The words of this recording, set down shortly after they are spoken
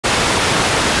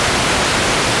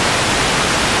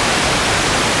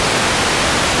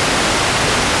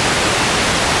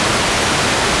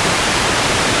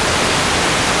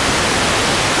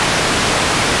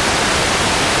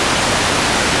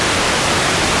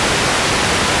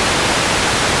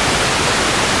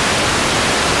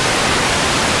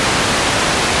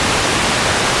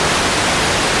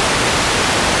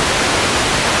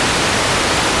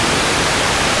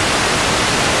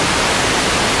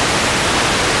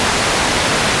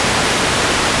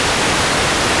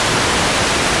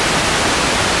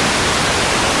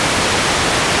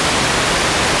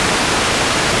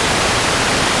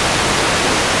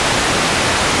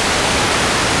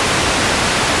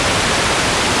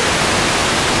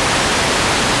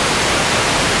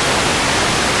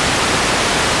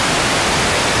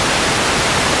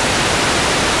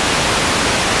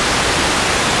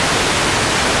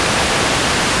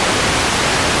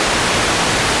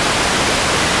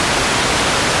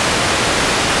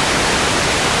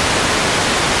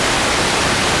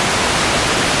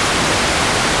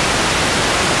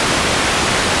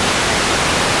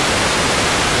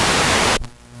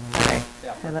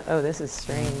Oh, this is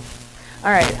strange.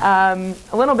 All right,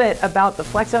 a little bit about the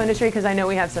flexo industry, because I know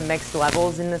we have some mixed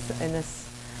levels in this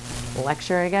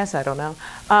lecture, I guess, I don't know.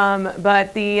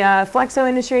 But the flexo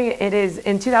industry, it is,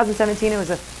 in 2017, it was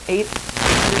a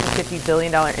 $850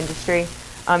 billion industry.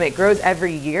 It grows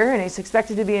every year, and it's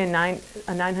expected to be a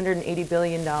 $980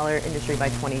 billion industry by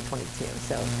 2022.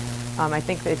 So I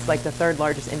think it's like the third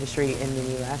largest industry in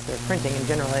the US, or printing in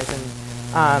general is. And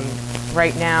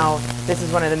right now, this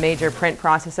is one of the major print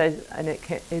processes, and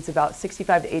it's about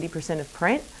 65 to 80% of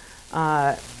print.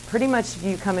 Pretty much if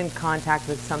you come in contact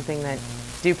with something that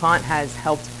DuPont has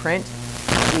helped print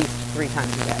at least 3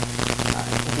 times a day.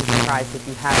 You'd be surprised if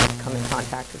you haven't come in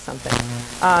contact with something.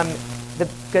 The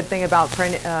good thing about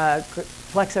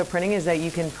flexo printing is that you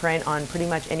can print on pretty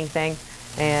much anything,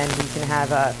 and you can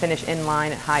have a finish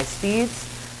inline at high speeds.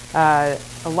 A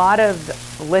lot of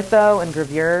litho and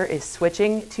gravure is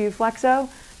switching to flexo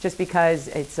just because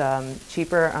it's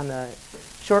cheaper on the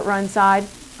short run side.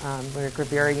 Where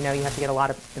gravure, you know, you have to get a lot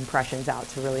of impressions out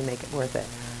to really make it worth it.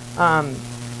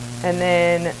 And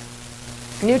then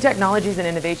new technologies and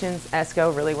innovations,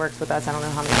 ESCO really works with us. I don't know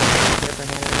how many people here for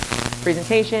Hannah's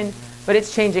presentation, but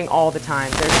it's changing all the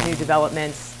time. There's new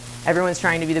developments. Everyone's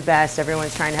trying to be the best.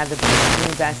 Everyone's trying to have the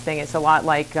new best thing. It's a lot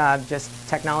like just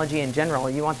technology in general.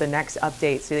 You want the next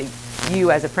update so that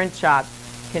you as a print shop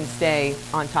can stay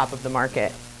on top of the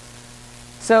market.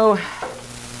 So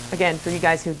again, for you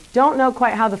guys who don't know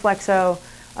quite how the flexo,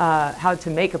 how to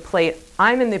make a plate,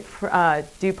 I'm in the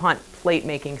DuPont plate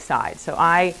making side. So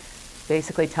I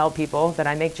basically tell people that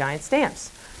I make giant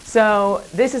stamps. So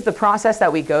this is the process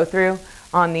that we go through.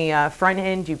 On the front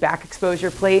end, you back expose your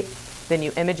plate, then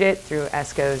you image it through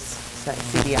ESCO's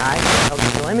CDI,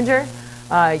 digital imager.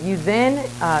 You then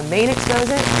main expose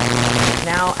it.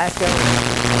 Now ESCO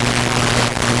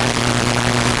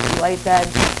light bed,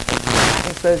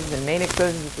 exposes and main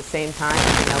exposes at the same time.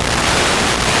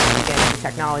 Again,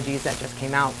 technologies that just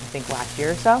came out, I think, last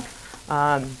year or so.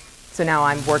 So now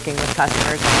I'm working with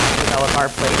customers to develop our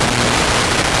plate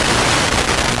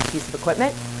piece of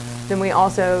equipment. Then we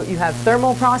also, you have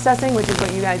thermal processing, which is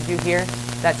what you guys do here.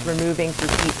 That's removing through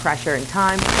heat, pressure, and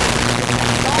time.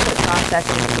 Solvent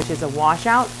processing, which is a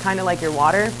washout, kind of like your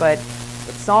water, but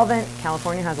with solvent.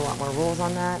 California has a lot more rules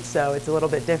on that, so it's a little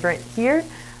bit different here.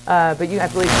 But you, I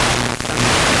believe,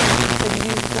 you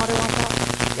use water washout?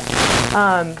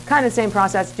 Yeah. Kind of the same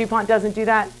process. DuPont doesn't do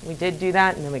that. We did do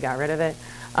that, and then we got rid of it.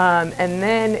 And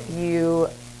then you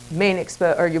main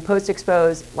expose, or you post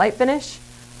expose light finish.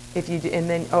 If you do, and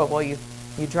then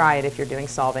you dry it if you're doing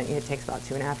solvent. It takes about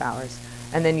 2.5 hours,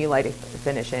 and then you light it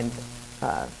finish and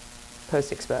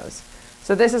post expose.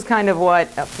 So this is kind of what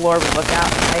a floor would look at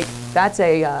like. That's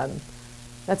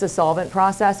a solvent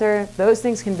processor. Those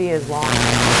things can be as long.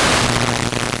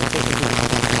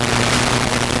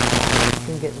 It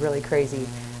can get really crazy.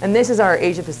 And this is our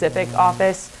Asia Pacific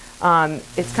office.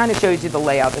 It kind of shows you the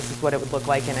layout. This is what it would look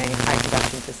like in a high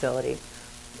production facility.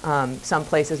 Some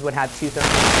places would have 2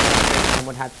 thermal, some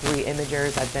would have 3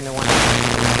 imagers. I've been to one,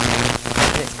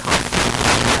 and it's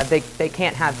constant. They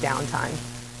can't have downtime.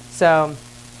 So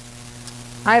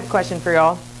I have a question for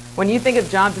y'all. When you think of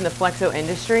jobs in the flexo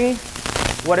industry,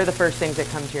 what are the first things that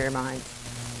come to your mind?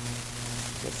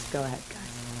 Just go ahead,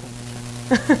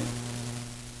 guys.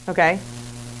 Okay.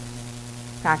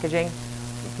 Packaging.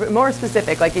 More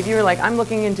specific, like if you were like, I'm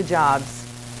looking into jobs,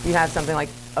 you have something like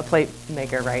a plate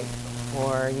maker, right?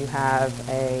 Or you have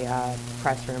a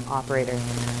press room operator.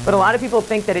 But a lot of people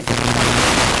think that they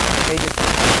just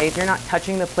say, if you're not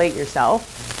touching the plate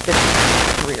yourself, this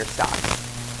is career stops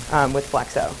with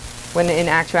flexo. When in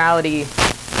actuality,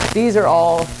 these are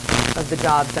all of the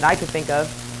jobs that I could think of,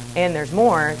 and there's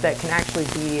more that can actually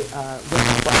be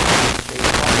with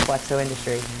the flexo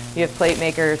industry. You have plate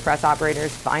makers, press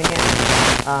operators,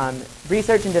 finance,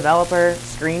 research and developer,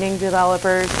 screening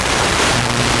developers.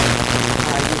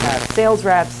 You have sales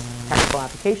reps, technical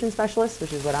application specialists,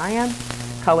 which is what I am,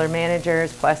 color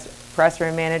managers, press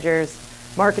room managers,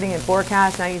 marketing and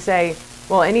forecast. Now you say,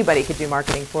 well, anybody could do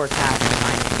marketing, forecast, and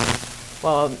finance.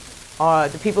 Well,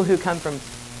 the people who come from,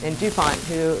 in DuPont,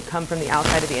 who come from the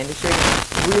outside of the industry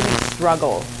really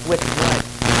struggle with what,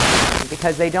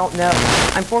 because they don't know.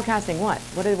 I'm forecasting what?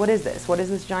 What is this? What is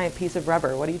this giant piece of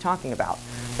rubber? What are you talking about?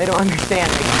 They don't understand.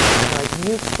 They're like, can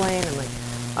you explain? I'm like,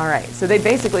 all right. So they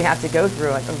basically have to go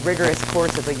through a rigorous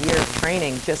course of a year of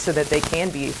training just so that they can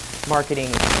be marketing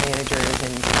managers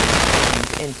and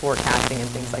in forecasting and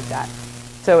things like that.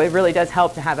 So it really does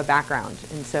help to have a background.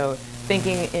 And so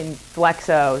thinking in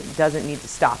flexo doesn't need to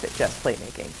stop at just plate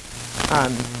making.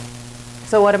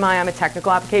 So what am I? I'm a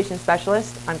technical application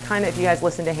specialist. I'm kind of, if you guys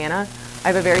listen to Hannah, I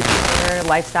have a very similar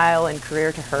lifestyle and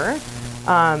career to her.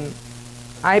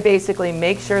 I basically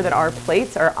make sure that our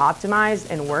plates are optimized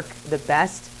and work the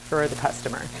best for the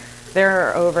customer. There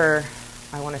are over,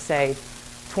 I want to say,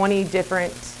 20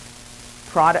 different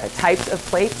product types of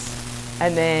plates,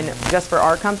 and then just for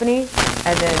our company,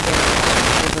 and then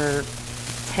there's over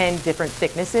 10 different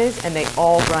thicknesses, and they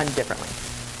all run differently.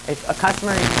 If a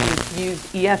customer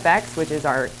used EFX, which is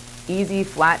our easy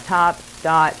flat top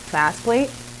dot fast plate,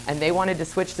 and they wanted to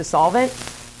switch to solvent,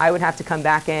 I would have to come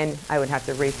back in, I would have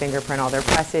to re-fingerprint all their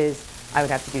presses, I would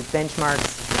have to do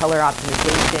benchmarks, color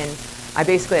optimization. I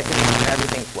basically have to make sure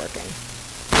everything's working.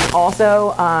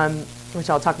 Also, which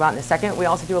I'll talk about in a second, we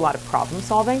also do a lot of problem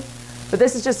solving. But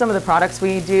this is just some of the products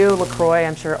we do. LaCroix,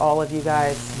 I'm sure all of you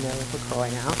guys know LaCroix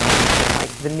now. It's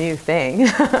like the new thing.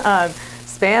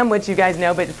 Spam, which you guys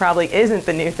know, but it probably isn't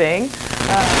the new thing.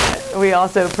 We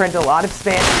also print a lot of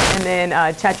Spam. And then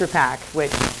Tetra Pak,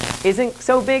 which isn't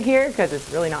so big here because it's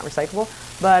really not recyclable.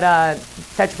 But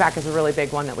Tetra Pak is a really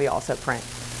big one that we also print.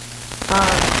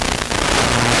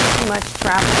 Pretty much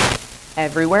travel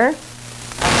everywhere.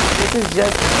 This is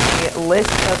just a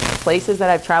list of places that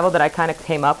I've traveled that I kind of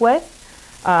came up with.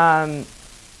 I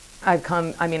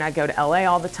go to LA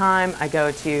all the time. I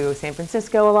go to San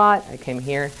Francisco a lot. I came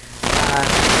here.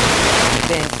 I've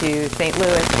been to St.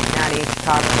 Louis, Cincinnati,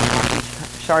 Chicago,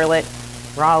 Charlotte,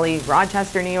 Raleigh,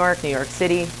 Rochester, New York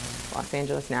City, Los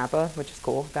Angeles, Napa, which is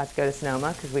cool. Got to go to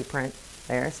Sonoma because we print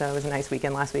there, so it was a nice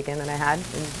weekend last weekend that I had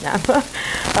in Napa.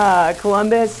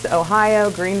 Columbus, Ohio,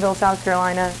 Greenville, South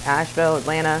Carolina, Asheville,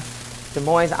 Atlanta, Des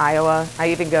Moines, Iowa. I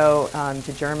even go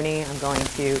to Germany. I'm going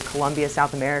to Colombia,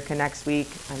 South America next week.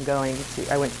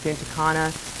 I went to Punta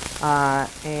Cana,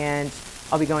 and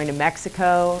I'll be going to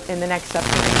Mexico in the next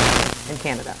September, and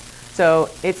Canada. So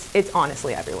it's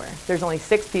honestly everywhere. There's only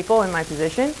 6 people in my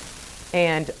position,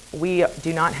 and we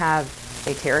do not have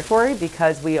a territory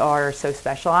because we are so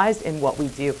specialized in what we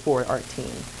do for our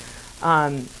team.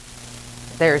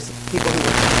 There's people who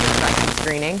work on inspection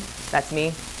screening. That's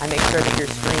me. I make sure that your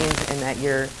screens and that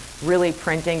you're really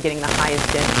printing, getting the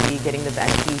highest density, getting the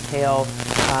best detail,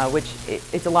 which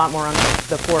it's a lot more on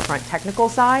the forefront technical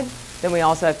side. Then we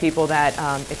also have people that,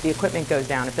 if the equipment goes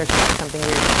down, if there's something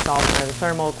weird installed in the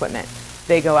thermal equipment,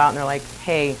 they go out and they're like,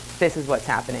 hey, this is what's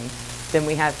happening. Then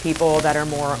we have people that are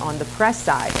more on the press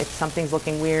side. If something's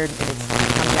looking weird and it's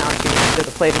come down to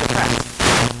the plate of the press,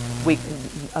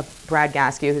 Brad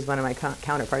Gaskew, who's one of my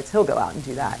counterparts, he'll go out and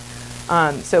do that.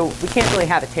 So we can't really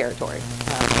have a territory.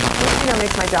 Which,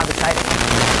 makes my job exciting.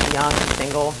 Young,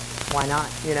 single, why not,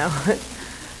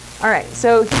 All right,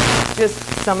 so here's just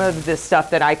some of the stuff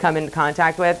that I come into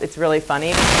contact with. It's really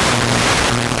funny.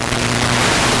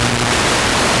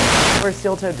 We're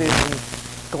steel-toe boots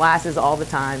and glasses all the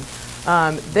time.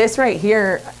 This right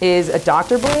here is a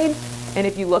doctor blade, and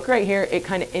if you look right here, it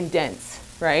kind of indents,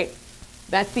 right?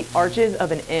 That's the arches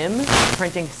of an M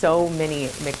printing so many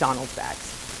McDonald's bags.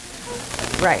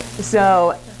 Right,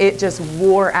 so it just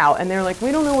wore out, and they're like,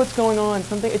 we don't know what's going on,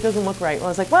 it doesn't look right. Well, I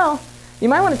was like, well, you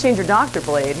might want to change your doctor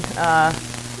blade.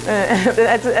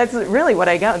 That's really what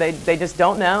I go. They just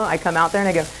don't know. I come out there and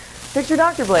I go, fix your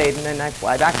doctor blade, and then I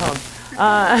fly back home.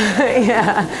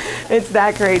 Yeah, it's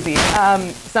that crazy.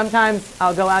 Sometimes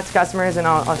I'll go out to customers and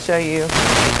I'll show you.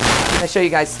 I'll show you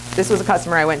guys. This was a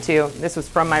customer I went to. This was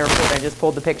from my report. I just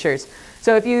pulled the pictures.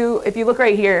 So if you look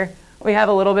right here, we have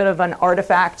a little bit of an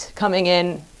artifact coming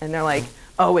in, and they're like,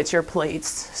 oh, it's your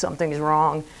plates. Something's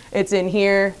wrong. It's in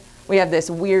here. We have this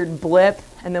weird blip,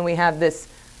 and then we have this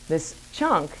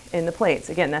chunk in the plates.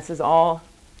 Again, this is all,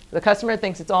 the customer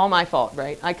thinks it's all my fault,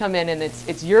 right? I come in and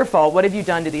it's your fault. What have you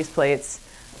done to these plates?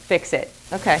 Fix it.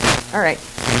 Okay, all right.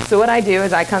 So what I do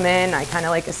is I come in, I kind of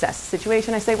like assess the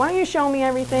situation. I say, why don't you show me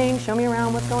everything? Show me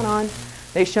around, what's going on?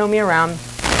 They show me around.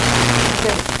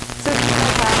 So you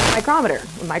have a micrometer.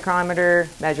 A micrometer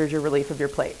measures your relief of your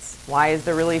plates. Why is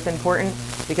the relief important?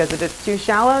 Because if it's too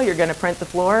shallow, you're going to print the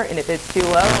floor, and if it's too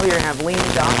low, you're going to have lean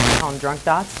dots, we call them drunk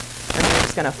dots, and they're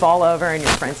just going to fall over, and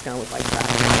your print's going to look like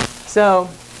that. So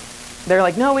they're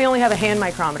like, no, we only have a hand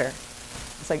micrometer.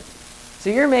 It's like, so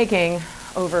you're making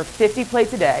over 50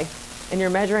 plates a day, and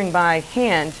you're measuring by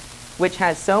hand, which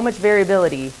has so much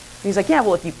variability. And he's like, yeah,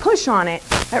 well, if you push on it,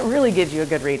 that really gives you a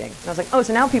good reading. And I was like, oh,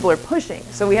 so now people are pushing,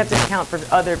 so we have to account for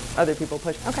other people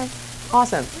pushing. Okay,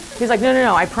 awesome. He's like,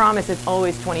 no, I promise it's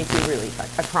always 22 relief.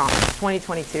 I promise,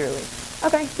 2022 relief.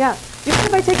 Okay, yeah. Do you mind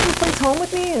if I take these plates home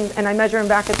with me and I measure them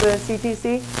back at the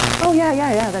CTC? Oh,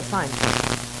 yeah, that's fine.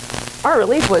 Our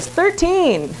relief was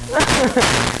 13.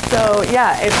 So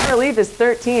yeah, if our relief is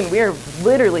 13, we are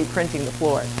literally printing the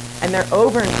floor. And they're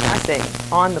over and pressing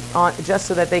on just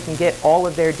so that they can get all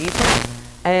of their details.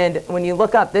 And when you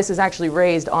look up, this is actually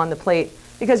raised on the plate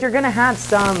because you're going to have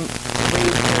some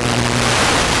raised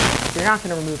areas. You're not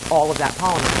going to remove all of that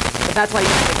polymer. But that's why you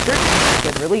have a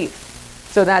certain good relief.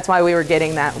 So that's why we were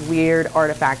getting that weird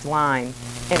artifact line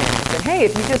in it. I said, hey,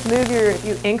 if you just move if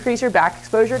you increase your back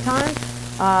exposure time,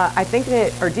 I think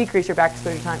or decrease your back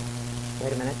exposure time.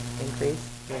 Wait a minute, increase,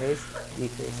 raise,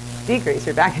 decrease. Decrease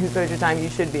your back exposure time, you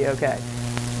should be okay.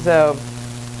 So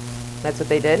that's what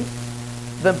they did.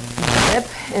 The blip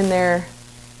in their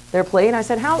plate, I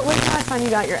said, when's the last time you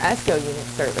got your ESCO unit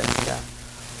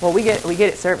serviced? Well, we get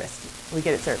it serviced. We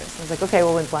get it serviced. I was like, okay,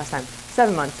 well, when's the last time?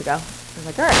 7 months ago. I was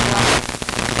like, all right,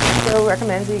 well, ESCO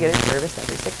recommends you get it serviced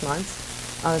every 6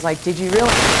 months. I was like, did you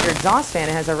realize your exhaust fan,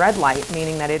 it has a red light,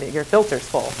 meaning that your filter's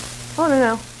full? Oh,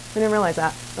 no, I didn't realize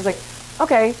that. I was like,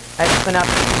 okay. I open up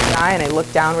the guy and I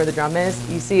look down where the drum is.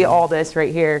 You see all this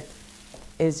right here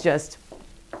is just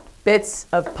bits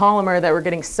of polymer that were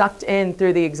getting sucked in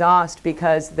through the exhaust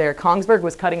because their Kongsberg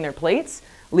was cutting their plates,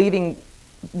 leaving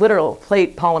literal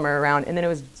plate polymer around, and then it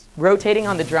was rotating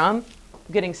on the drum,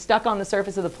 getting stuck on the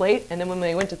surface of the plate, and then when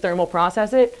they went to thermal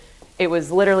process it, it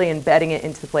was literally embedding it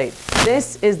into the plate.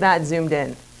 This is that zoomed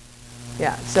in.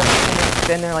 Yeah, so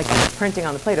then they're like, it's printing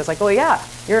on the plate. I was like, well, yeah,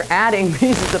 you're adding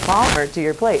pieces of polymer to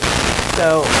your plate.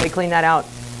 So they cleaned that out.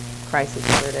 Crisis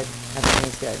averted.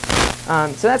 Everything's good.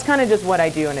 So that's kind of just what I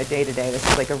do in a day-to-day. This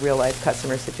is like a real-life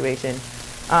customer situation.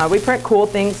 We print cool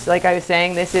things. Like I was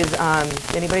saying, this is,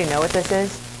 anybody know what this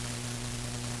is?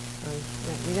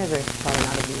 You guys are probably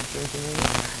not a beach drinking,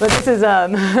 but this is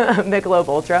Michelob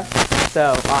Ultra.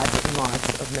 So lots and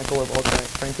lots of Michelob Ultra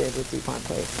printed with DuPont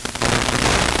plates.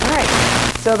 All right,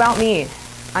 so about me.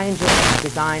 I enjoy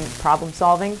design problem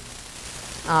solving.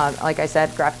 Like I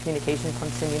said, graphic communication,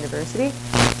 Clemson University.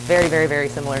 Very, very, very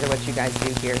similar to what you guys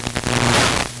do here.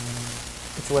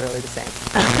 It's literally the same.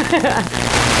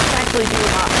 I actually do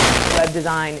a lot of web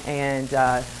design and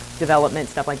development,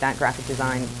 stuff like that, graphic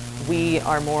design. We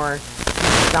are more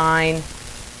design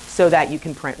so that you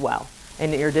can print well.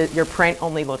 And your print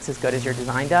only looks as good as your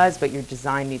design does, but your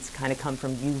design needs to kind of come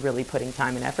from you really putting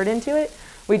time and effort into it.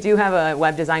 We do have a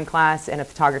web design class and a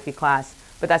photography class,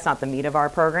 but that's not the meat of our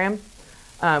program,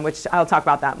 which I'll talk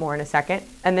about that more in a second.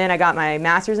 And then I got my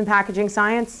master's in packaging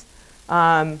science.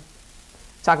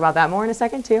 Talk about that more in a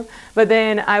second too. But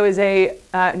then I was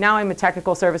now I'm a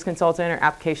technical service consultant or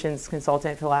applications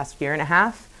consultant for the last year and a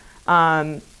half.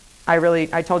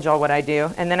 I told y'all what I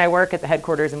do. And then I work at the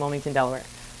headquarters in Wilmington, Delaware.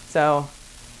 So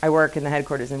I work in the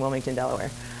headquarters in Wilmington, Delaware.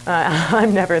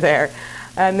 I'm never there.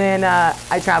 And then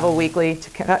I travel weekly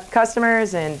to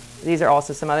customers, and these are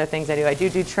also some other things I do. I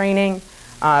do training,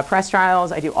 press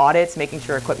trials. I do audits, making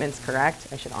sure equipment's correct.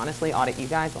 I should honestly audit you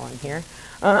guys while I'm here.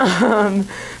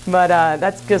 But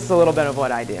that's just a little bit of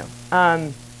what I do.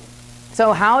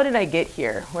 So how did I get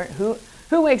here?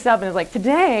 Who wakes up and is like,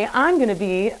 today I'm going to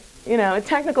be a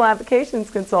technical applications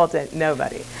consultant?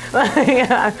 Nobody. All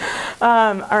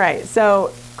right,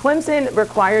 so Clemson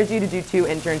requires you to do 2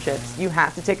 internships. You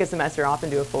have to take a semester off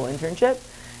and do a full internship,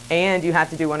 and you have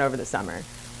to do one over the summer.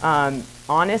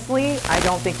 Honestly, I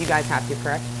don't think you guys have to,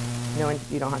 correct? No,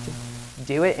 you don't have to.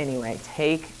 Do it anyway.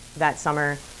 Take that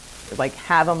summer, like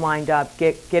have them lined up,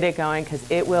 get it going, because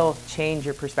it will change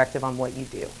your perspective on what you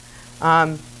do.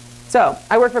 So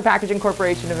I work for Packaging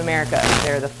Corporation of America.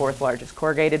 They're the 4th largest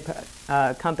corrugated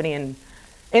company in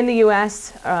the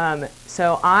U.S.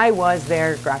 So I was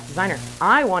their graphic designer.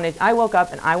 I woke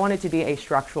up and I wanted to be a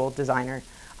structural designer.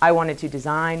 I wanted to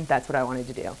design. That's what I wanted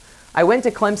to do. I went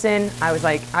to Clemson. I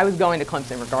was going to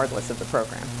Clemson regardless of the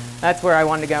program. That's where I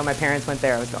wanted to go. My parents went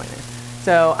there. I was going there.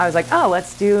 So I was like, oh,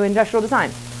 let's do industrial design.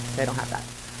 They don't have that.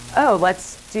 Oh,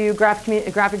 let's do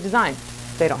graphic design.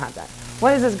 They don't have that.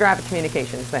 What is this graphic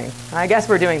communications thing? I guess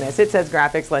we're doing this. It says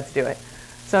graphics, let's do it.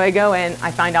 So I go in,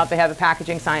 I find out they have a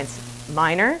packaging science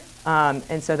minor,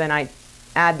 and so then I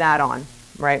add that on,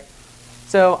 right?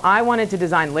 So I wanted to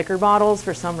design liquor bottles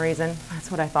for some reason. That's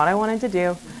what I thought I wanted to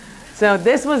do. So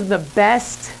this was the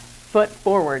best foot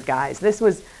forward, guys. This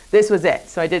was it.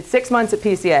 So I did 6 months at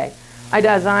PCA. I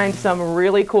designed some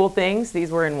really cool things. These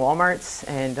were in Walmarts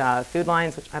and Food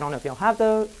Lines, which I don't know if y'all have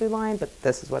the Food Line, but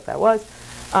this is what that was.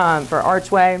 For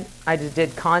Archway, I just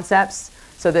did concepts.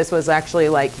 So this was actually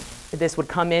like, this would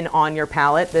come in on your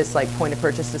pallet, this like point of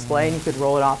purchase display, and you could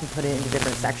roll it off and put it into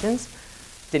different sections.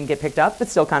 Didn't get picked up, but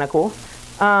still kind of cool.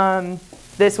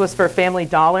 This was for Family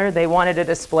Dollar. They wanted a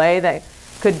display that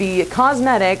could be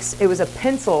cosmetics. It was a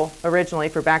pencil originally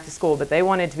for back to school, but they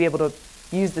wanted to be able to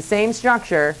use the same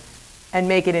structure and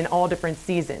make it in all different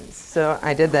seasons. So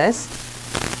I did this.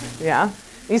 Yeah.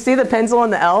 You see the pencil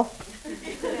and the elf?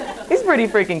 He's pretty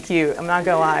freaking cute, I'm not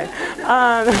gonna lie.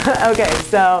 Okay,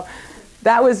 so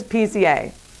that was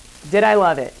PCA. Did I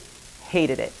love it?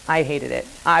 Hated it. I hated it.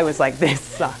 I was like, this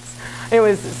sucks. It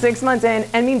was 6 months in.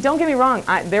 I mean, don't get me wrong.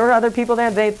 There were other people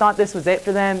there. They thought this was it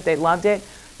for them. They loved it.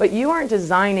 But you aren't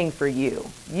designing for you.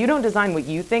 You don't design what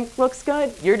you think looks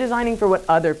good. You're designing for what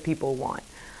other people want.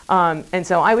 And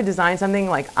so I would design something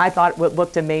like I thought what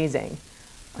looked amazing.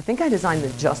 I think I designed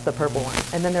just the purple one.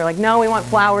 And then they're like, no, we want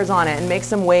flowers on it and make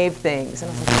some wave things.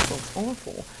 And I was like, this looks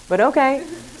awful. But okay.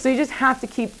 So you just have to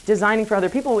keep designing for other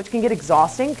people, which can get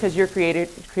exhausting because your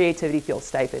creativity feels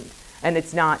stifled. And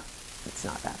it's not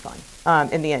that fun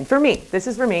in the end. For me, this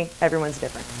is for me. Everyone's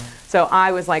different. So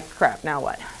I was like, crap, now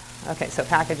what? Okay, so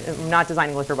I'm not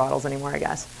designing liquor bottles anymore, I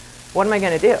guess. What am I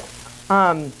going to do?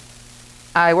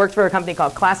 I worked for a company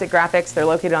called Classic Graphics. They're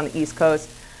located on the East Coast.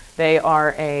 They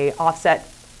are a offset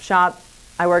shop.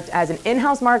 I worked as an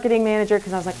in-house marketing manager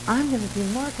because I was like, I'm going to do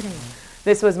marketing.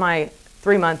 This was my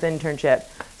 3-month internship.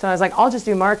 So I was like, I'll just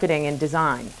do marketing and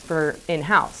design for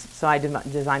in-house. So I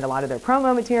designed a lot of their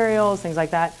promo materials, things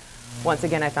like that. Once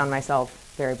again, I found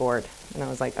myself very bored. And I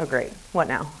was like, oh, great. What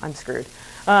now? I'm screwed.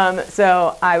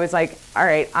 So I was like, all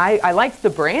right, I liked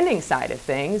the branding side of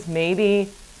things. Maybe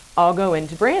I'll go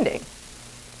into branding.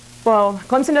 Well,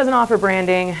 Clemson doesn't offer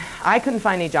branding. I couldn't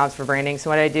find any jobs for branding,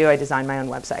 so what did I do? I designed my own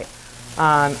website.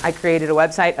 I created a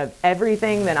website of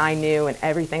everything that I knew and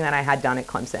everything that I had done at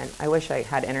Clemson. I wish I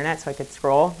had internet so I could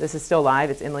scroll. This is still live.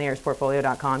 It's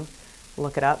EmilyAyersPortfolio.com.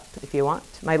 Look it up if you want.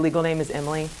 My legal name is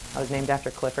Emily. I was named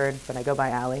after Clifford, but I go by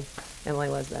Allie. Emily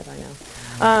was that, I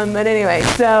know. But anyway,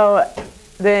 so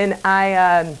then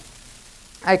I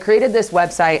created this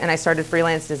website and I started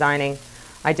freelance designing.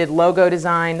 I did logo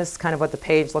design. This is kind of what the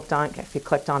page looked on if you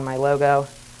clicked on my logo.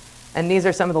 And these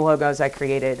are some of the logos I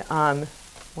created. 1,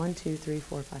 2, 3,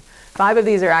 4, 5. 5 of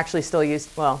these are actually still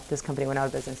used. Well, this company went out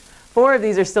of business. 4 of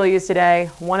these are still used today.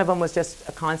 One of them was just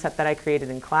a concept that I created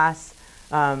in class.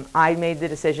 I made the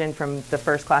decision from the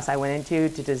first class I went into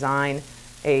to design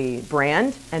a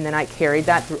brand, and then I carried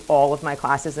that through all of my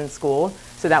classes in school.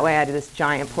 So that way I had this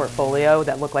giant portfolio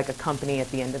that looked like a company at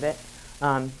the end of it.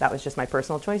 That was just my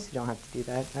personal choice. You don't have to do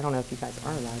that. I don't know if you guys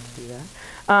are allowed to do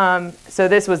that. So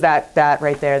this was that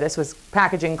right there. This was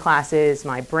packaging classes,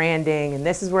 my branding, and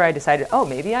this is where I decided, oh,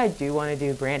 maybe I do want to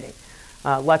do branding.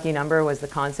 Lucky number was the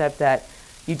concept that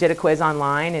you did a quiz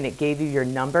online and it gave you your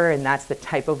number, and that's the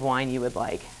type of wine you would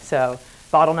like. So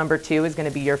bottle number 2 is going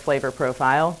to be your flavor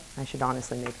profile. I should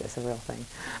honestly make this a real thing.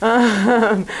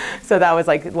 So that was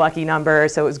like lucky number.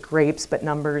 So it was grapes, but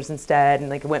numbers instead.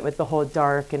 And like it went with the whole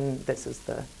dark, and this is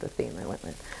the theme I went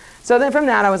with. So then from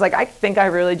that, I was like, I think I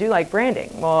really do like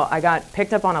branding. Well, I got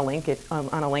picked up on a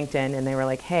LinkedIn, and they were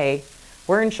like, hey,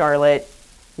 we're in Charlotte.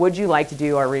 Would you like to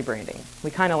do our rebranding? We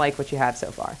kind of like what you have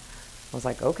so far. I was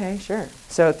like, okay, sure.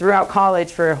 So throughout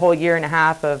college for a whole year and a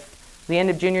half of the end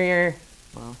of junior year,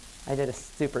 well, I did a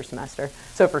super semester.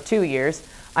 So for 2 years,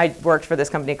 I worked for this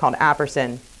company called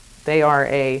Apperson. They are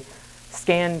a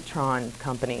Scantron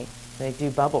company. They do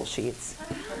bubble sheets.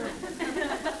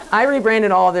 I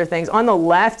rebranded all of their things. On the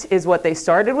left is what they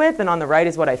started with, and on the right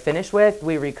is what I finished with.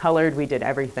 We recolored, we did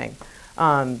everything.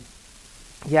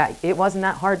 Yeah, it wasn't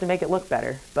that hard to make it look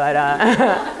better, but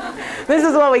this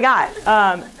is what we got.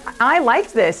 I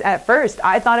liked this at first.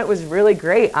 I thought it was really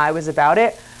great. I was about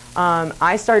it.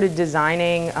 I started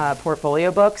designing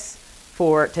portfolio books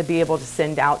to be able to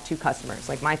send out to customers.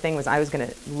 Like my thing was I was going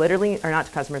to literally, or not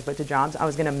to customers, but to jobs, I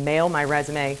was going to mail my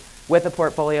resume with a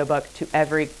portfolio book to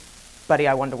everybody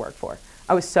I wanted to work for.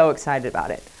 I was so excited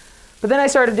about it. But then I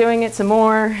started doing it some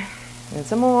more,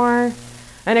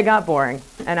 and it got boring.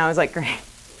 And I was like, great,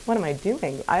 what am I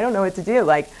doing? I don't know what to do.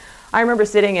 Like, I remember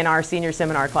sitting in our senior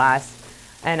seminar class,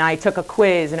 and I took a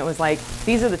quiz, and it was like,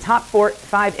 these are the top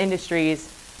 5 industries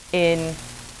in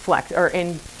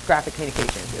in graphic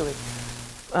communications. It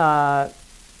was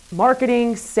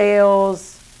marketing,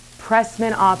 sales,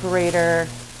 pressman operator,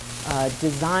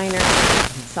 designer,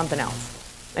 and something else.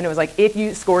 And it was like, if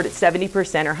you scored at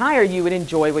 70% or higher, you would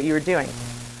enjoy what you were doing.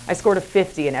 I scored a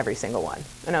 50 in every single one.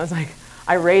 And I was like,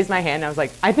 I raised my hand and I was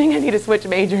like, I think I need to switch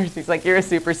majors. He's like, you're a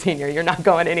super senior, you're not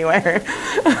going anywhere.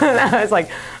 And I was like,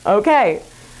 okay.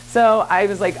 So I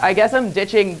was like, I guess I'm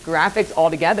ditching graphics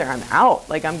altogether. I'm out.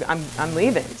 Like I'm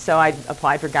leaving. So I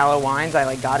applied for Gallo Wines. I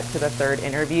like got it to the 3rd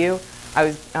interview. I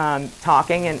was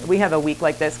talking, and we have a week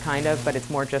like this kind of, but it's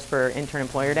more just for intern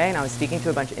employer day. And I was speaking to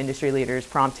a bunch of industry leaders,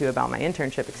 prompt to about my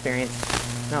internship experience.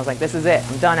 And I was like, this is it.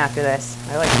 I'm done after this.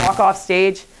 I like walk off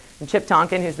stage, and Chip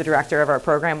Tonkin, who's the director of our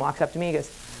program, walks up to me. He goes,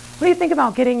 what do you think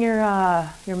about getting your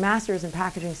master's in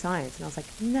packaging science? And I was like,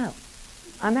 no,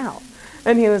 I'm out.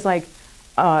 And he was like,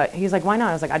 he's like, why not?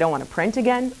 I was like, I don't want to print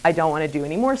again. I don't want to do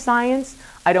any more science.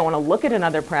 I don't want to look at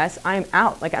another press. I'm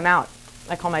out. Like, I'm out.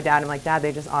 I call my dad. I'm like, Dad,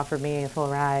 they just offered me a full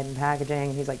ride and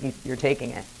packaging. He's like, you're taking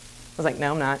it. I was like,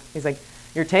 no, I'm not. He's like,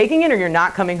 you're taking it or you're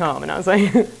not coming home. And I was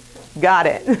like, got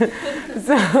it.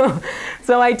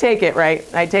 so I take it, right?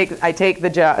 I take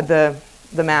the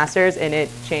master's, and it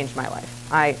changed my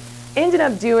life. I ended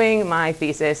up doing my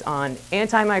thesis on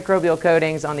antimicrobial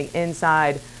coatings on the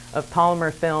inside of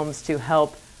polymer films to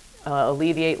help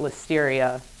alleviate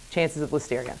listeria, chances of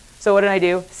listeria. So what did I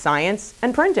do? Science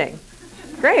and printing.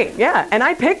 Great, yeah, and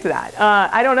I picked that.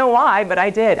 I don't know why, but I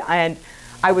did. And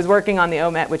I was working on the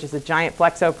OMET, which is a giant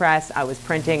flexo press. I was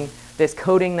printing this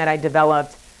coating that I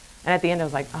developed. And at the end, I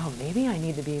was like, oh, maybe I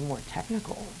need to be more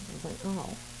technical. I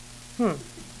was like,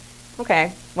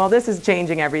 okay, well, this is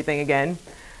changing everything again.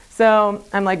 So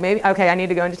I'm like, maybe, okay, I need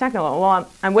to go into technical. Well,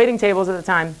 I'm waiting tables at the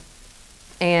time,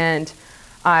 and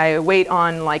I wait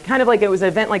on, like, kind of like it was an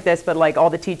event like this, but like all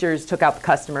the teachers took out the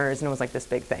customers, and it was like this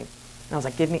big thing. And I was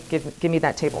like, give me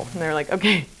that table. And they were like,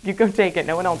 okay, you go take it.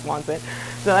 No one else wants it.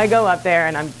 So I go up there,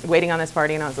 and I'm waiting on this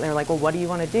party, and they were like, well, what do you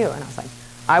want to do? And I was like,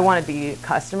 I want to be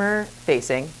customer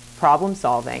facing, problem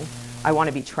solving. I want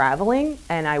to be traveling,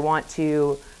 and I want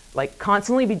to like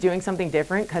constantly be doing something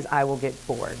different because I will get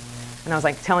bored. And I was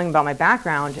like telling them about my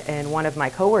background, and one of my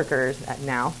coworkers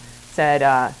now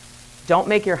said, don't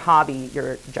make your hobby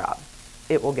your job.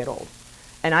 It will get old.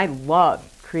 And I love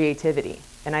creativity,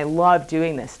 and I love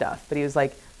doing this stuff. But he was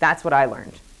like, that's what I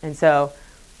learned. And so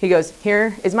he goes,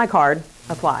 here is my card,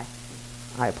 apply.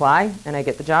 I apply, and I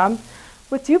get the job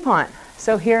with DuPont.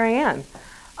 So here I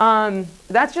am.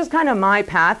 That's just kind of my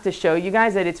path to show you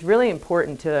guys that it's really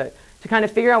important to kind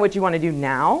of figure out what you want to do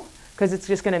now, because it's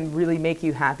just going to really make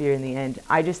you happier in the end.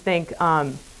 I just think,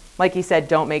 like he said,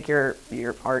 don't make your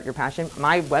art your passion.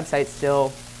 My website's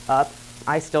still up.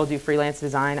 I still do freelance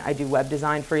design. I do web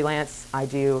design freelance.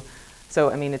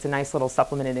 So I mean, it's a nice little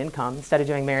supplemented income. Instead of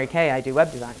doing Mary Kay, I do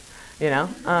web design, you know?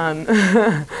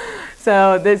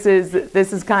 So this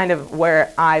is kind of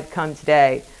where I've come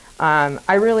today.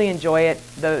 I really enjoy it.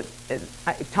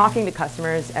 Talking to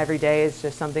customers every day is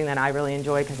just something that I really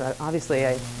enjoy, because obviously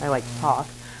I like to talk.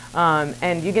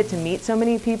 And you get to meet so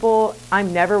many people.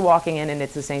 I'm never walking in and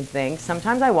it's the same thing.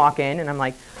 Sometimes I walk in and I'm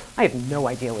like, I have no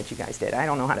idea what you guys did. I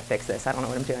don't know how to fix this. I don't know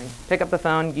what I'm doing. Pick up the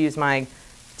phone, use my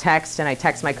text, and I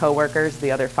text my coworkers,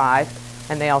 the other 5,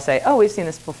 and they all say, oh, we've seen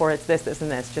this before. It's this, this,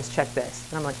 and this. Just check this.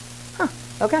 And I'm like, huh,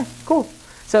 okay, cool.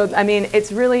 So, I mean,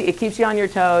 it keeps you on your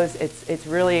toes. It's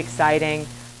really exciting.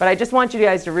 But I just want you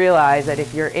guys to realize that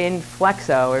if you're in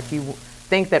Flexo, or if you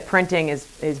think that printing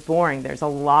is boring, there's a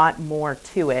lot more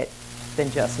to it than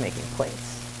just making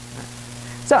plates.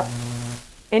 So,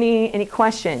 any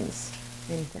questions?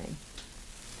 Anything?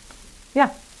 Yeah?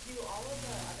 Do all of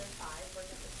the other 5 work at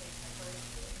the same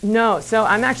time? No, so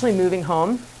I'm actually moving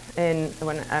home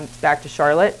when I'm back to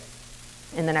Charlotte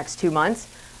in the next 2 months.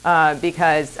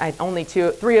 Because only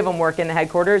 3 of them work in the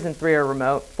headquarters, and 3 are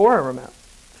remote. 4 are remote.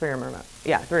 3 are remote.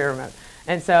 Yeah, 3 are remote.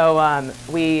 And so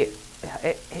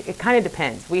it kind of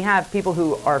depends. We have people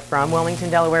who are from Wilmington,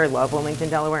 Delaware, love Wilmington,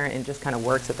 Delaware, and just kind of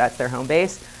work, so that's their home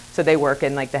base. So they work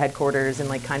in like the headquarters and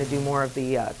like kind of do more of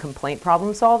the complaint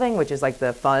problem solving, which is like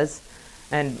the fuzz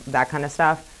and that kind of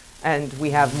stuff. And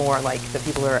we have more like the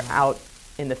people who are out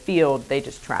in the field, they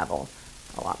just travel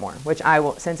a lot more, which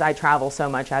since I travel so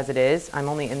much as it is, I'm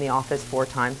only in the office 4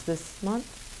 times this month,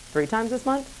 3 times this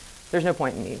month. There's no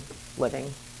point in me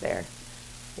living there.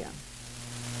 Yeah.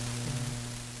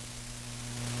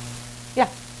 Yeah.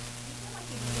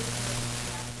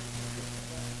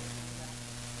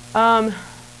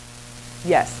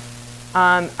 Yes.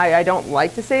 I don't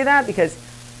like to say that, because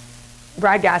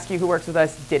Brad Gasky, who works with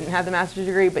us, didn't have the master's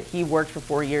degree, but he worked for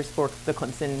 4 years for the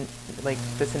Clemson, like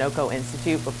the Sunoco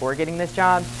Institute before getting this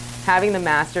job. Having the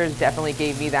master's definitely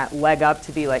gave me that leg up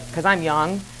to be like, because I'm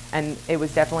young, and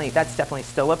that's definitely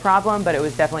still a problem, but it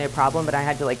was definitely a problem, but I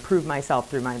had to like prove myself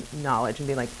through my knowledge and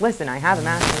be like, listen, I have a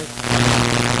master's.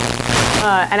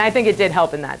 And I think it did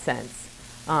help in that sense.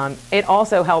 It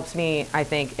also helps me, I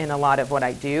think, in a lot of what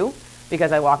I do,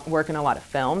 because I work in a lot of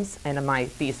films, and my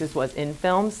thesis was in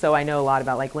films, so I know a lot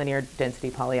about like linear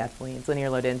density polyethylenes, linear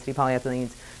low density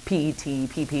polyethylenes, PET,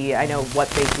 PP. I know what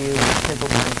they do, simple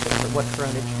terms,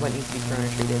 what needs to be corona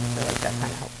treated. So like that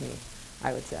kind of helped me,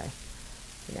 I would say.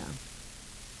 Yeah.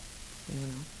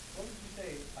 What would you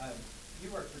say?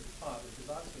 You work for DuPont, which is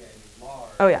obviously a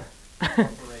large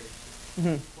corporation.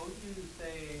 Mm-hmm. What would you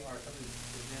say are some of the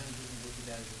advantages and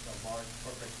disadvantages of a large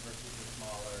corporation versus a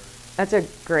smaller? That's a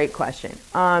great question.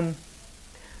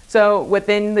 So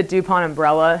within the DuPont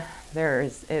umbrella,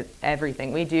 there's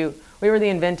everything. We were the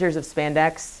inventors of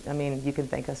spandex. I mean, you can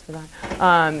thank us for that.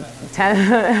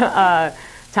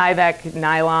 Tyvek,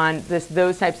 nylon,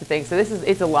 those types of things. So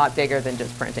it's a lot bigger than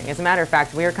just printing. As a matter of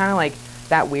fact, we are kind of like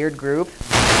that weird group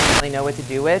that don't really know what to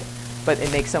do with, but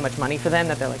it makes so much money for them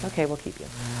that they're like, okay, we'll keep you.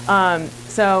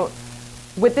 So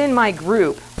within my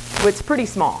group, it's pretty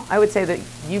small. I would say that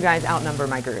you guys outnumber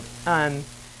my group. And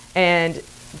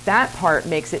that part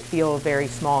makes it feel very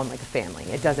small and like a family.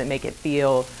 It doesn't make it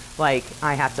feel like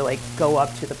I have to like go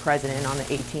up to the president on the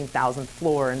 18,000th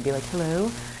floor and be like, hello.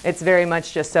 It's very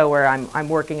much just so where I'm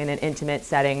working in an intimate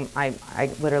setting. I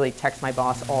literally text my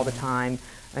boss all the time,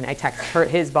 and I text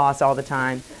his boss all the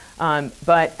time.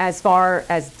 But as far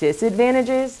as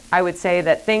disadvantages, I would say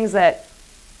that things that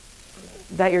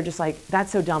you're just like,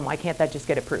 that's so dumb, why can't that just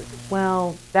get approved?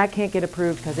 Well, that can't get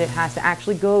approved because it has to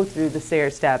actually go through the stair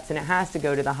steps and it has to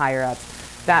go to the higher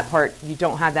ups. That part, you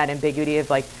don't have that ambiguity of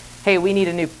like, hey, we need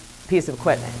a new piece of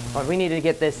equipment, or we need to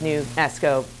get this new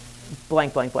ESCO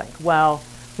blank, blank, blank. Well,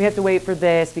 we have to wait for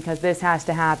this because this has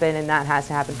to happen and that has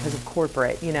to happen because of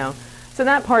corporate, you know. So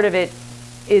that part of it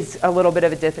is a little bit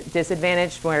of a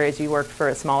disadvantage, whereas you work for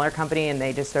a smaller company and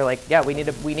they just are like, yeah, we need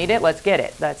it, let's get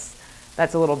it. That's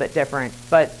a little bit different,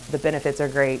 but the benefits are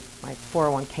great. My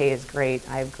 401k is great.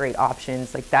 I have great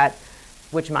options like that,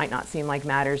 which might not seem like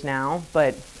matters now,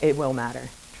 but it will matter,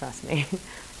 trust me.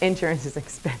 Insurance is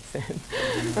expensive.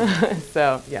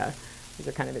 So yeah, these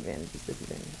are kind of advantages,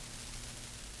 disadvantages.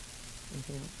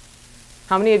 Anything else?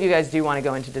 How many of you guys do want to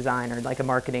go into design or like a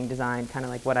marketing design, kind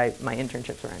of like what my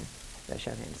internships were in?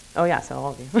 Show of hands. Oh yeah, so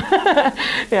all of you.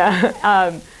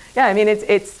 Yeah, yeah. I mean,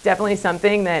 it's definitely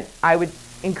something that I would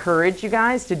encourage you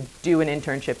guys to do an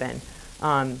internship in.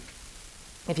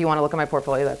 If you want to look at my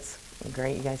portfolio, that's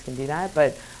great. You guys can do that.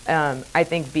 But I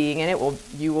think being in it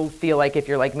you will feel like if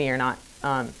you're like me or not.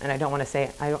 And I don't want to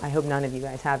say I hope none of you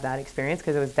guys have that experience,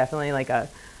 because it was definitely like a,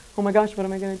 oh my gosh, what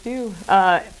am I going to do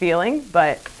feeling.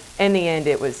 But in the end,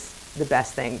 it was the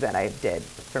best thing that I did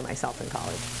for myself in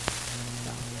college.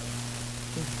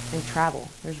 And travel.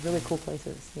 There's really cool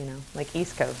places, you know, like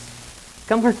East Coast.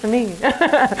 Come work for me.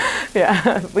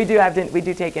 Yeah, we do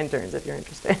take interns if you're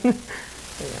interested. So,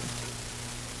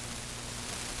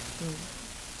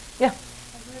 yeah. Yeah.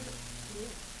 Has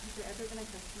there ever been a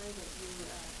customer that you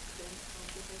couldn't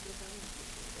concentrate with them and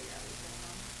figure out what's going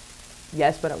on?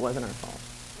 Yes, but it wasn't our fault.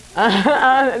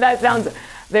 That sounds.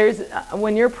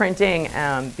 When you're printing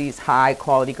these high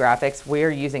quality graphics, we're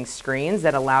using screens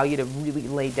that allow you to really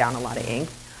lay down a lot of ink.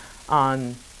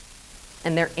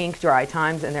 And their ink dry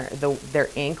times and their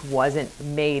ink wasn't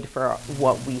made for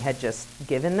what we had just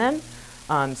given them.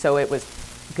 So it was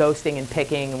ghosting and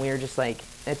picking, and we were just like,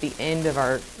 at the end of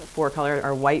our 4 color,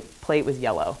 our white plate was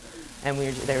yellow. And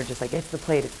they were just like, it's the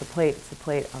plate, it's the plate, it's the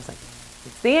plate. I was like,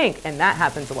 it's the ink, and that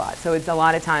happens a lot. So it's a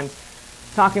lot of times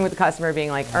talking with the customer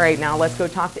being like, all right, now let's go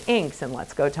talk to inks, and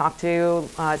let's go talk to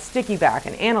sticky back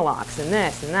and analogs and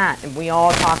this and that. And we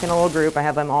all talk in a little group. I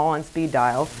have them all on speed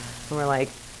dial. And we're like,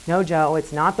 no, Joe,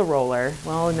 it's not the roller.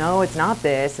 Well, no, it's not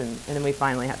this. And then we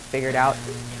finally have to figure it out.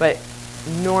 But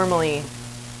normally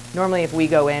if we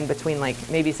go in between, like,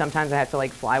 maybe sometimes I have to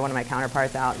like fly one of my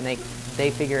counterparts out and they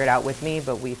figure it out with me,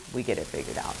 but we get it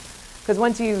figured out. Because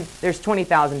there's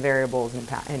 20,000 variables in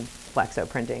Flexo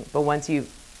printing, but once you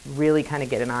really kind of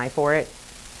get an eye for it,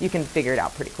 you can figure it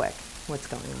out pretty quick what's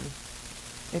going on.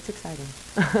 It's exciting.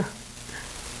 Yeah.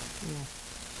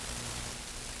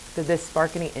 Did this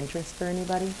spark any interest for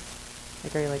anybody?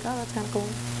 Like, are you like, oh, that's kind of cool?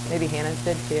 Maybe Hannah's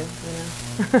did too, you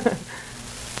know?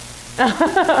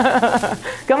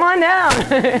 Come on down.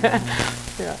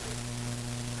 Yeah.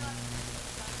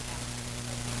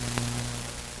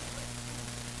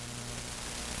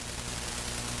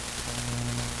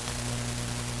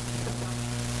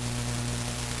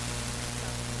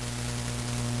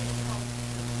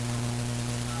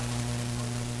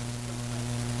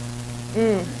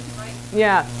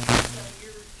 Yeah.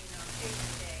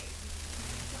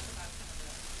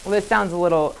 Well, this sounds a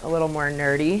little more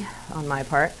nerdy on my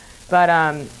part, but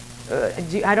I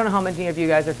don't know how many of you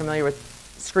guys are familiar with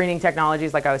screening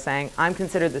technologies. Like I was saying, I'm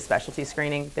considered the specialty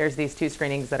screening. There's these 2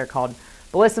 screenings that are called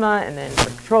Bellissima and then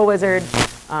Control Wizard,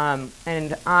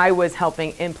 and I was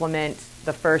helping implement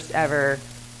the first ever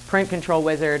print Control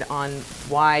Wizard on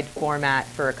wide format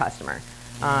for a customer.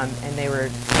 And they were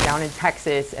down in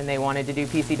Texas and they wanted to do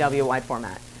PCW wide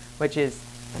format, which is,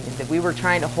 I mean, we were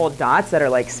trying to hold dots that are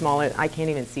like smaller. I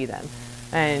can't even see them.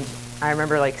 And I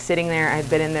remember like sitting there, I had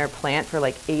been in their plant for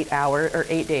like 8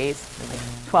 days, and like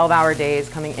 12-hour days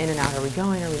coming in and out. Are we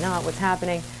going? Are we not? What's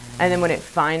happening? And then when it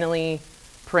finally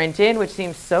printed, which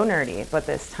seems so nerdy, but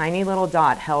this tiny little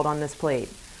dot held on this plate,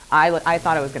 I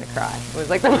thought I was gonna cry. It was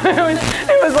like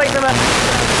it was like the most,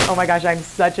 oh my gosh, I'm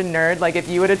such a nerd. Like if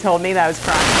you would have told me that I was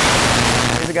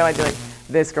crying years ago, I'd be like,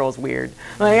 this girl's weird.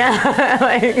 Like,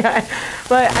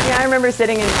 but I mean, I remember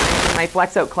sitting in my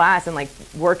Flexo class and like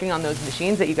working on those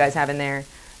machines that you guys have in there.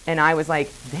 And I was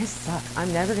like, this sucks.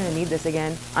 I'm never gonna need this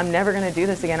again. I'm never gonna do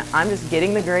this again. I'm just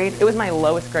getting the grade. It was my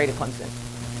lowest grade at Clemson.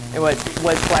 It was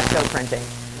Flexo printing.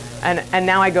 And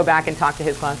now I go back and talk to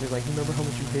his class. He's like, remember how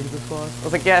much you hated this class? I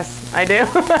was like, yes, I do.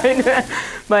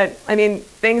 But I mean,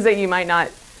 things that you might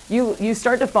not, you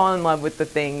start to fall in love with the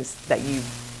things that you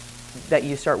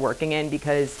start working in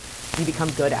because you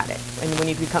become good at it. And when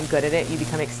you become good at it, you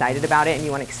become excited about it and you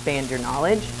want to expand your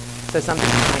knowledge. So something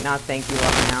you might not think you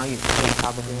love now, you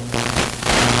probably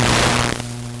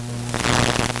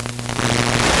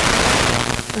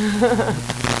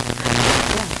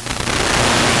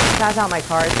pass out my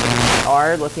cards. We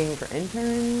are looking for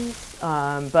interns,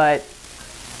 but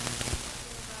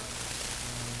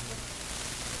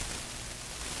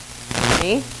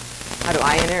me? How do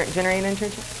I generate an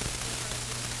internship?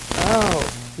 Oh,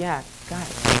 yeah, got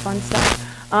it. Fun stuff.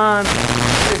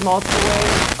 There's multiple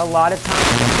ways. A lot of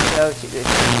times you go to the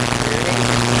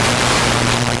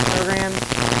program.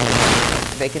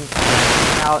 They can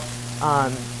reach out.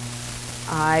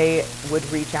 I would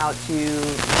reach out to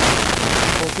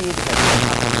faculty because I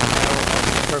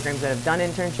know programs that have done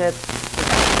internships.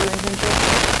 Do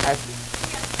internships.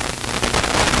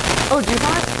 Oh,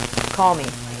 DuPont? Call me.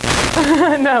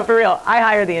 No, for real. I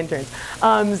hire the interns.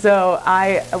 So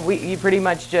you pretty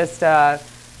much just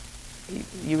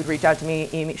you would reach out to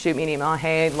me, shoot me an email.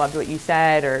 Hey, loved what you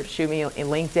said, or shoot me a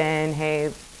LinkedIn.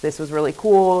 Hey, this was really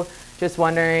cool. Just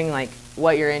wondering like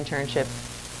what your internships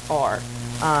are.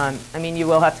 I mean, you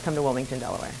will have to come to Wilmington,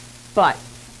 Delaware, but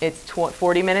it's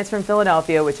 40 minutes from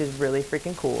Philadelphia, which is really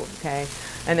freaking cool. Okay,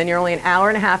 and then you're only an hour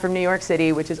and a half from New York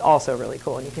City, which is also really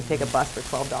cool, and you can take a bus for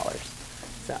 $12.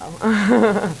 So,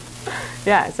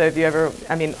 yeah. So if you ever,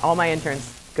 I mean, all my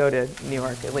interns go to New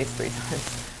York at least 3 times.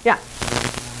 Yeah.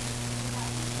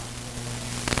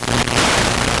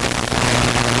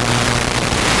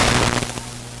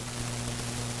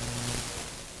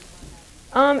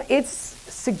 It's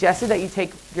suggested that you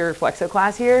take your Flexo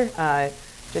class here,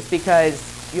 just because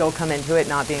you'll come into it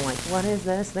not being like, what is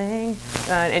this thing?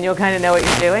 And you'll kind of know what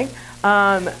you're doing.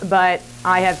 But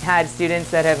I have had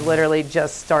students that have literally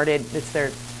just started, it's their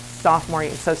sophomore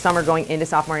year, so some are going into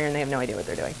sophomore year and they have no idea what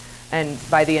they're doing. And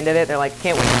by the end of it, they're like,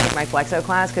 can't wait to take my Flexo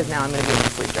class because now I'm going to be able to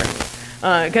sleep during it.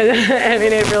 Because I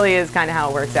mean, it really is kind of how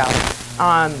it works out.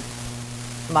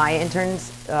 My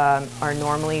interns are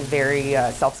normally very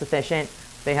self-sufficient.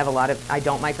 They have a lot of, I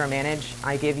don't micromanage.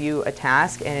 I give you a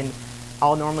task and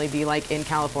I'll normally be like in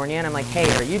California and I'm like, hey,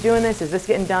 are you doing this? Is this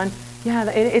getting done? Yeah,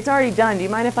 it's already done. Do you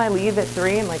mind if I leave at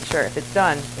 3? I'm like, sure, if it's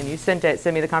done and you sent it,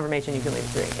 send me the confirmation, you can leave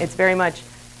at 3. It's very much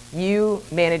you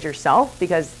manage yourself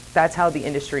because that's how the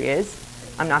industry is.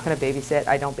 I'm not going to babysit.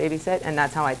 I don't babysit, and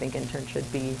that's how I think interns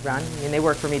should be run. I mean, they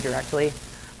work for me directly.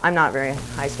 I'm not very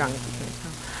high-strung, if you can't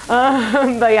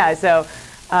tell. But yeah, so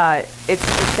it's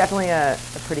definitely a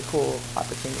pretty cool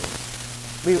opportunity.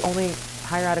 We only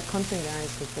hire out of Clemson guys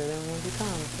because they're the only ones who come.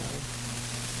 So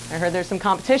I heard there's some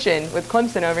competition with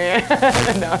Clemson over here.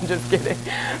 No, I'm just kidding.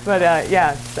 But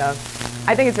yeah, so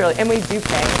I think it's really, and we do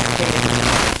pay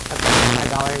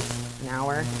 $5 an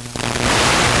hour.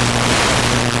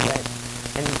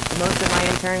 And most of my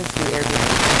interns do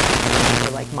Airbnb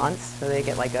for like months, so they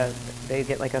get like a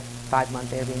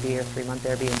 5-month Airbnb or 3-month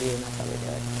Airbnb, and that's how they do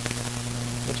it,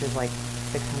 which is like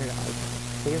 $600.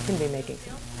 So you can be making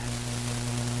some.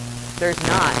 There's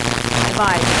not.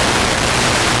 Bye.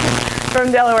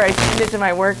 From Delaware, I send it to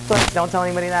my workplace. Don't tell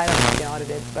anybody that. I don't get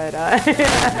audited, but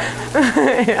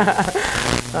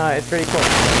yeah. It's pretty cool.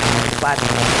 Flat.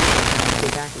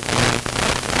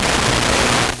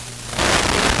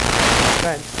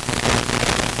 Good.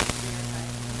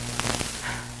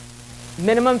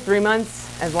 Minimum 3 months,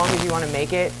 as long as you want to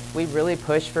make it. We really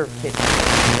push for kids to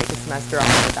take a semester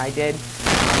off, like I did.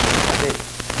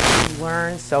 You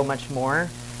learn so much more,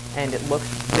 and it looks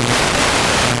really good.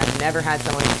 I've never had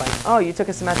someone who's like, oh, you took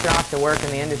a semester off to work in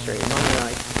the industry. Normally you're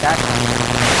like, that's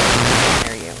not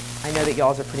fair you. I know that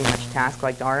y'all's are pretty much tasked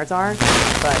like ours are,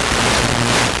 but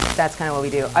that's kind of what we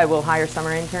do. I will hire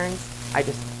summer interns. I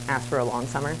just ask for a long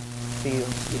summer. So you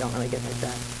don't really get like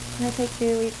that. I take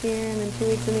 2 weeks here and then 2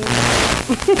 weeks in the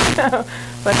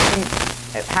But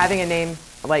having a name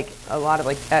like a lot of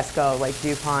like ESCO, like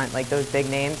DuPont, like those big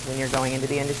names when you're going into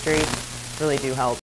the industry really do help.